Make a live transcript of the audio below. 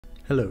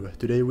Hello,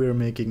 today we are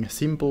making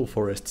simple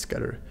forest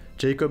scatter.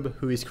 Jacob,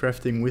 who is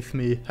crafting with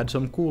me, had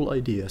some cool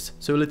ideas,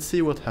 so let's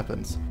see what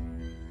happens.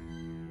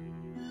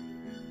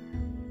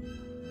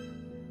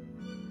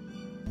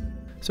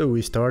 So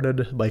we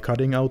started by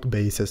cutting out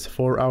bases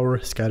for our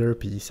scatter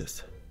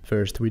pieces.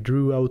 First we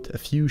drew out a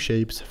few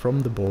shapes from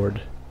the board.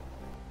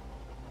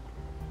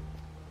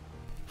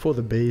 For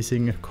the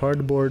basing,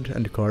 cardboard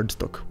and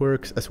cardstock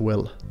works as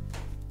well.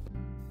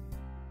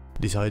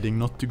 Deciding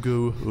not to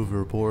go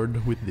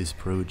overboard with this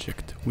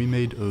project, we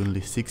made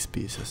only 6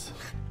 pieces.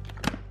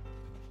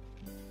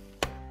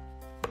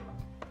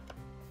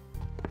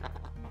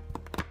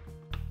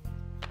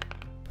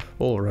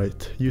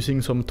 Alright, using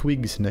some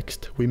twigs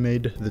next, we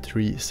made the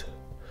trees.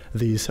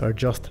 These are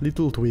just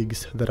little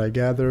twigs that I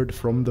gathered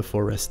from the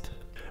forest.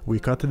 We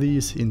cut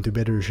these into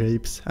better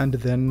shapes and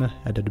then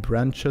added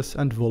branches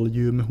and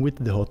volume with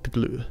the hot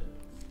glue.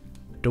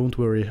 Don't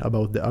worry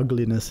about the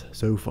ugliness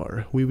so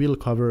far, we will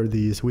cover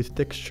these with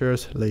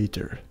textures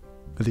later.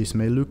 This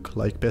may look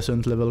like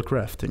peasant level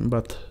crafting,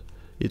 but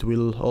it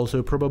will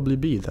also probably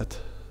be that.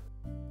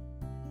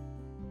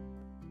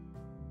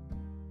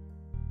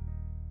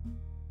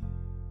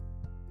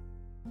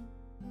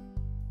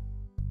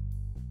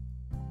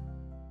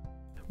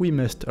 We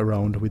messed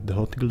around with the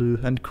hot glue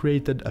and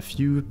created a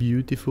few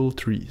beautiful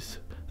trees.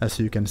 As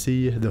you can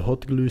see, the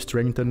hot glue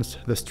strengthens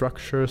the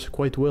structures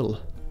quite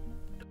well.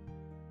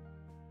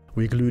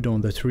 We glued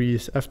on the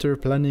trees after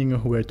planning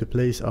where to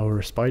place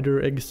our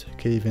spider eggs,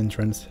 cave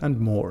entrance and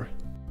more.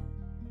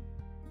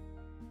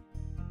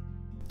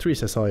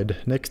 Trees aside,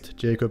 next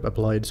Jacob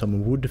applied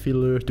some wood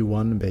filler to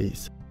one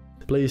base,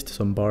 placed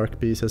some bark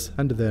pieces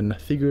and then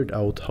figured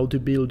out how to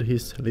build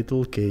his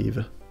little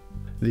cave.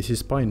 This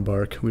is pine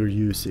bark we're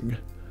using.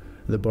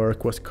 The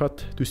bark was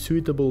cut to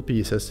suitable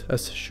pieces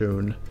as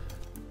shown.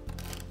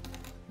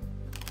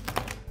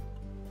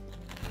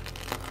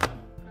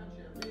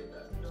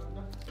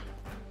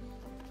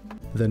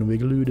 Then we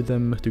glued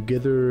them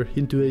together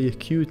into a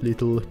cute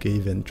little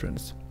cave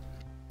entrance.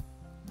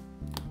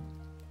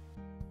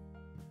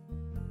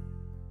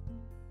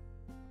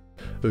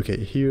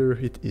 Okay, here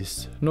it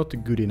is.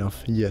 Not good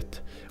enough yet.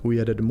 We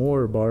added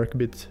more bark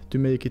bits to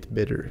make it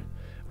better.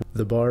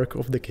 The bark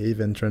of the cave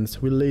entrance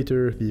will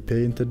later be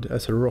painted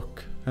as a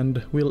rock,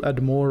 and we'll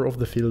add more of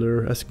the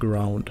filler as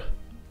ground.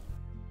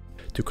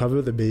 To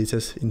cover the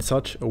bases in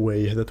such a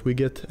way that we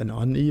get an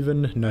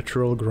uneven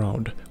natural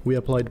ground, we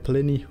applied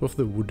plenty of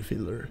the wood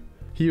filler.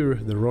 Here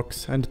the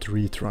rocks and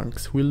tree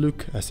trunks will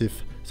look as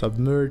if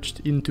submerged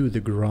into the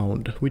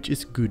ground, which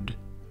is good.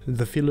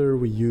 The filler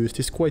we used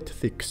is quite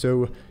thick,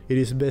 so it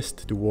is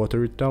best to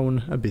water it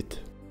down a bit.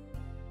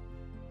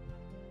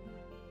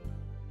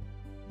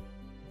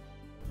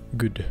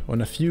 Good, on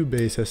a few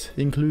bases,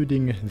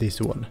 including this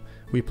one,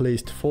 we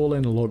placed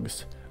fallen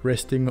logs,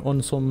 resting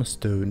on some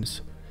stones.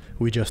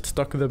 We just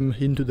stuck them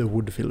into the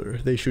wood filler,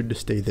 they should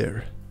stay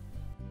there.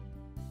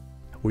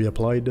 We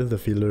applied the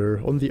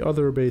filler on the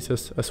other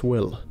bases as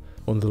well.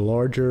 On the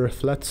larger,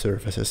 flat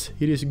surfaces,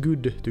 it is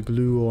good to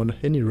glue on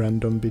any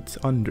random bits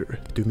under,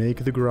 to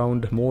make the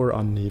ground more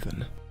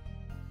uneven.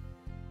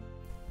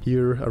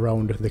 Here,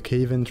 around the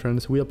cave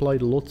entrance, we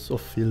applied lots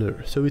of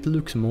filler, so it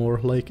looks more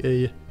like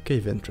a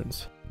cave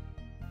entrance.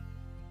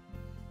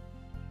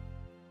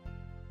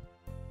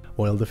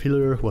 While the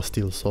filler was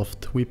still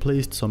soft, we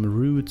placed some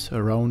roots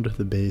around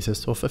the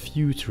bases of a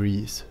few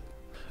trees.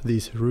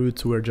 These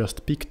roots were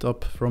just picked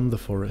up from the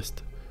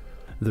forest.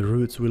 The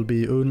roots will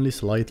be only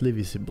slightly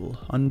visible,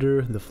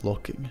 under the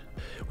flocking.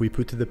 We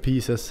put the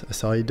pieces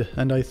aside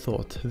and I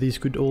thought these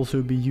could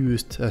also be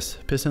used as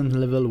peasant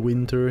level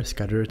winter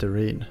scatter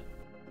terrain.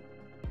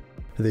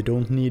 They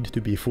don't need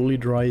to be fully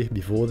dry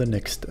before the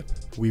next step.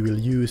 We will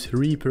use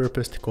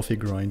repurposed coffee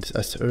grinds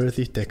as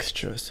earthy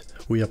textures.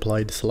 We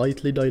applied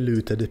slightly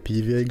diluted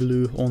PVA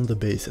glue on the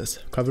bases,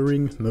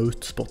 covering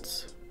most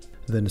spots.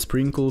 Then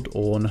sprinkled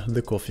on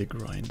the coffee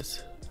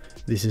grinds.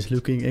 This is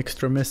looking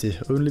extra messy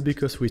only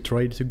because we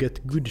tried to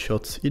get good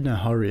shots in a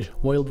hurry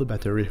while the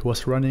battery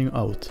was running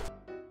out.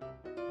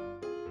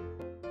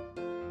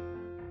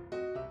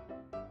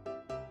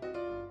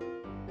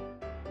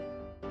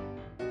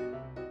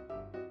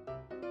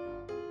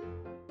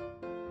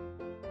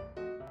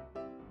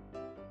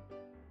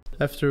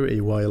 After a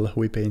while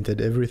we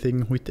painted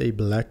everything with a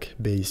black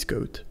base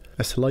coat.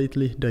 A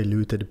slightly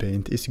diluted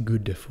paint is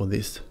good for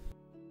this.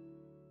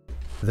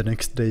 The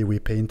next day we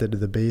painted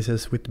the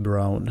bases with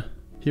brown.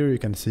 Here you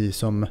can see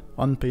some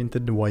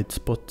unpainted white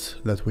spots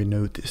that we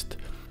noticed.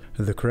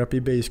 The crappy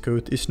base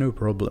coat is no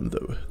problem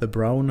though, the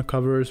brown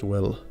covers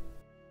well.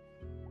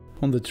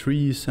 On the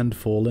trees and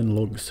fallen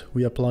logs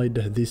we applied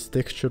this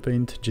texture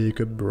paint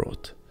Jacob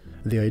brought.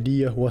 The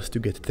idea was to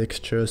get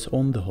textures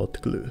on the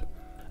hot glue.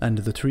 And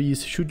the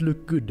trees should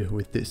look good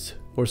with this,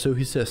 or so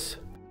he says.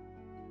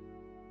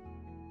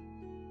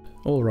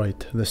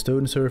 Alright, the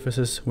stone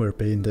surfaces were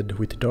painted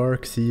with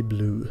dark sea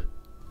blue.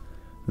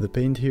 The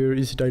paint here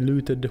is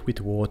diluted with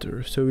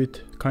water, so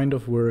it kind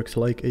of works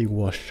like a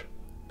wash.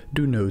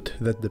 Do note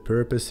that the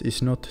purpose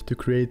is not to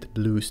create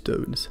blue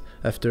stones.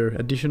 After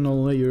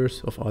additional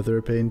layers of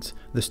other paints,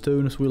 the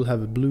stones will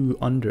have blue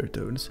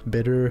undertones,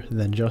 better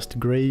than just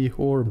grey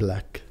or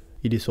black.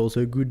 It is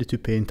also good to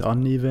paint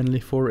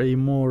unevenly for a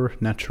more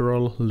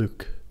natural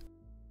look.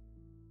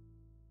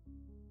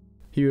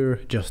 Here,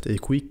 just a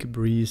quick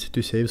breeze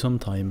to save some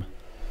time.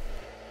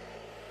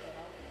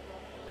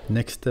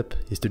 Next step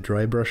is to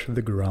dry brush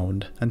the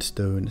ground and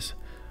stones.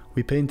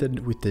 We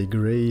painted with a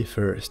grey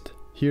first.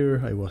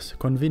 Here I was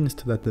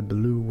convinced that the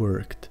blue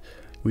worked.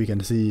 We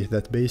can see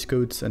that base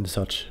coats and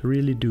such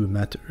really do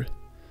matter.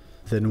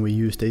 Then we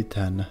used a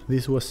tan.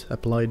 This was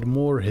applied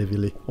more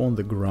heavily on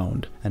the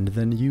ground and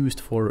then used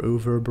for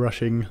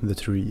overbrushing the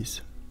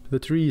trees. The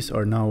trees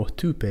are now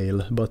too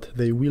pale, but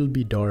they will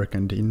be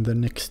darkened in the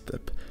next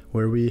step,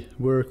 where we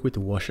work with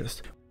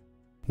washes.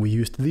 We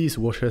used these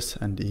washes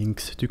and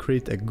inks to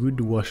create a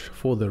good wash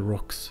for the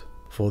rocks.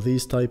 For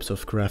these types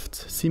of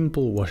crafts,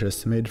 simple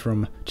washes made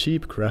from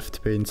cheap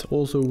craft paints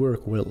also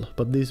work well,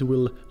 but this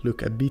will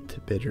look a bit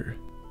better.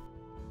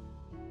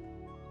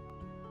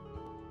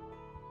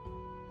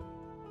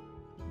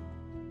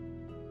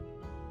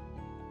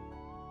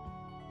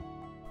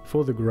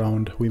 For the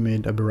ground we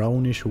made a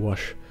brownish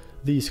wash.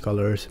 These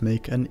colors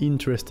make an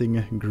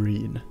interesting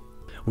green.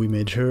 We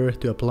made sure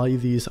to apply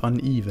these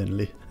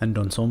unevenly, and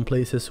on some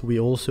places we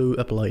also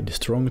applied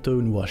strong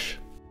tone wash.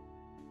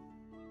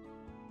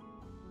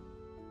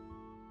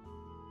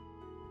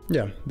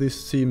 Yeah, this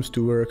seems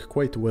to work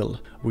quite well.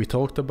 We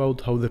talked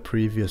about how the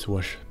previous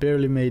wash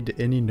barely made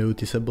any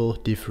noticeable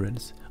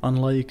difference,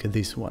 unlike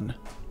this one.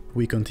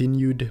 We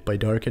continued by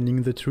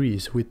darkening the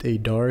trees with a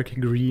dark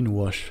green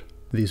wash.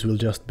 These will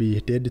just be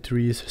dead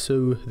trees,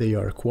 so they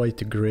are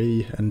quite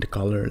grey and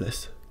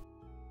colorless.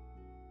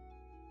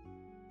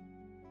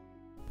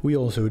 We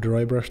also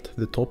dry brushed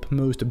the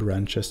topmost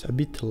branches a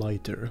bit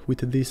lighter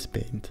with this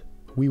paint.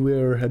 We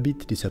were a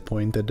bit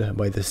disappointed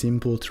by the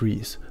simple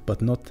trees, but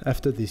not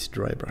after this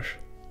dry brush.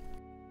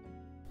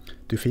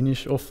 To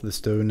finish off the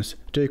stones,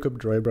 Jacob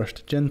dry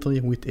brushed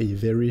gently with a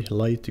very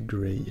light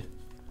grey.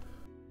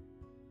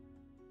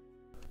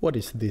 What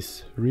is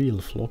this real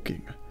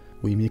flocking?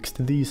 We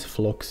mixed these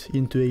flocks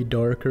into a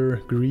darker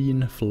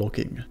green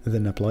flocking,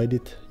 then applied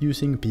it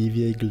using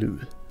PVA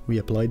glue. We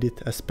applied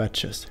it as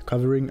patches,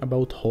 covering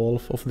about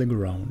half of the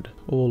ground.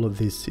 All of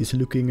this is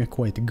looking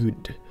quite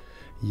good.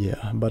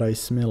 Yeah, but I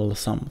smell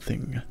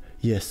something.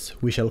 Yes,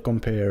 we shall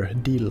compare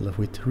dill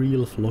with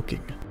real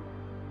flocking.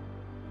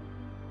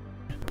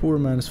 Poor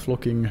man's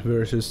flocking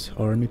versus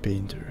army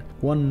painter.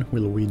 One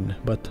will win,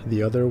 but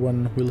the other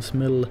one will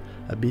smell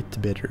a bit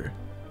better.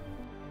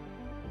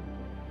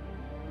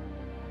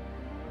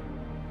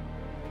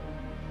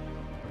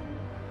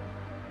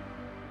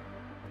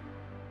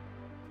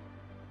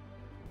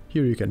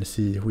 Here you can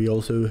see we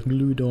also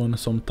glued on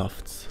some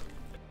tufts.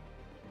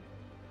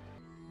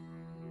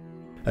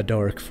 A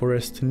dark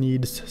forest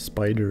needs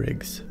spider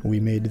eggs. We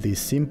made these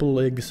simple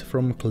eggs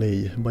from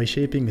clay by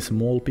shaping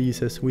small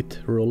pieces with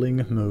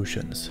rolling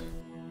motions.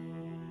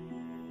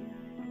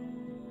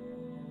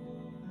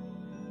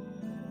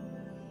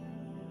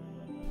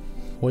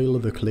 While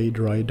the clay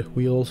dried,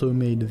 we also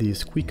made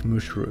these quick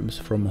mushrooms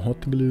from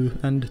hot glue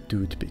and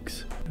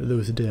toothpicks.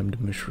 Those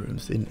damned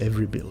mushrooms in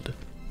every build.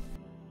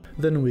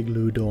 Then we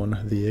glued on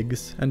the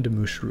eggs and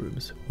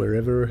mushrooms,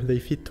 wherever they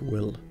fit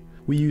well.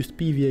 We used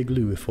PVA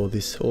glue for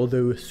this,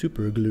 although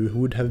super glue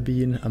would have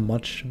been a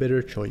much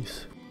better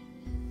choice.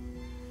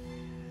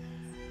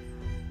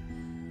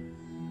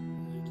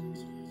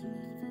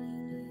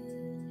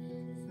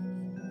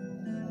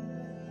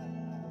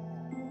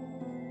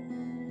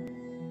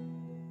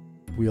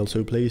 We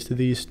also placed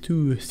these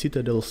two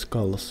Citadel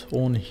skulls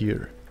on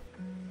here.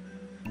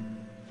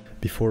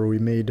 Before we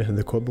made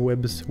the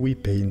cobwebs, we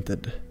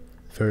painted.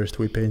 First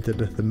we painted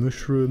the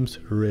mushrooms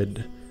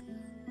red,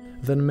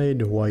 then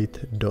made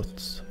white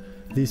dots.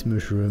 These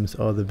mushrooms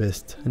are the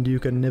best, and you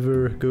can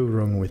never go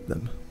wrong with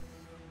them.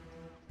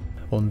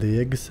 On the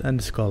eggs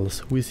and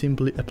skulls we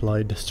simply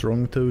applied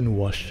strong tone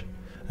wash,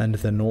 and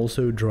then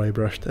also dry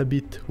brushed a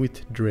bit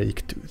with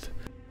drake tooth.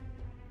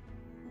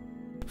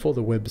 For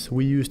the webs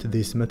we used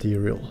this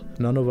material.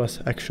 None of us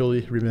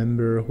actually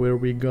remember where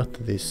we got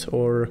this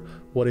or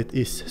what it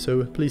is,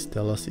 so please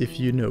tell us if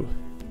you know.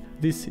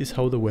 This is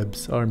how the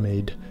webs are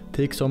made.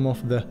 Take some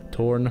of the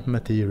torn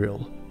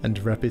material and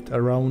wrap it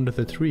around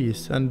the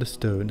trees and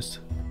stones.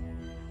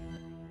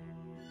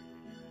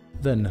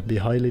 Then be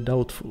highly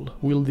doubtful,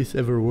 will this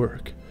ever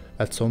work?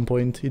 At some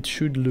point it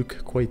should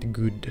look quite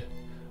good,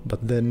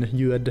 but then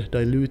you add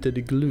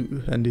diluted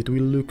glue and it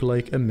will look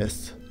like a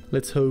mess.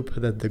 Let's hope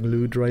that the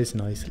glue dries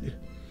nicely.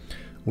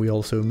 We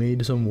also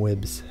made some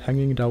webs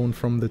hanging down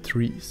from the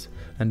trees,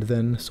 and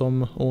then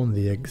some on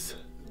the eggs.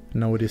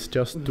 Now it is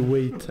just to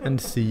wait and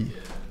see.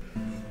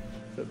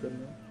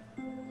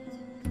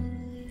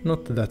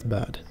 Not that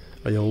bad.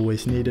 I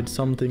always needed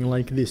something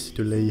like this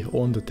to lay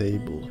on the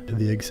table.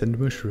 The eggs and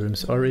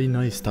mushrooms are a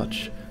nice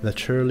touch that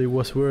surely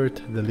was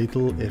worth the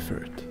little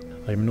effort.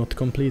 I'm not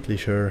completely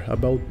sure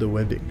about the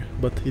webbing,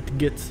 but it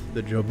gets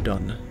the job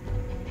done.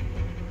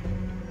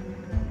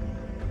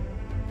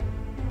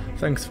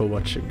 Thanks for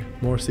watching.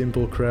 More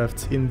simple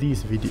crafts in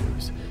these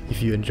videos.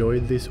 If you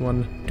enjoyed this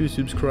one, do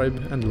subscribe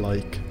and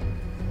like.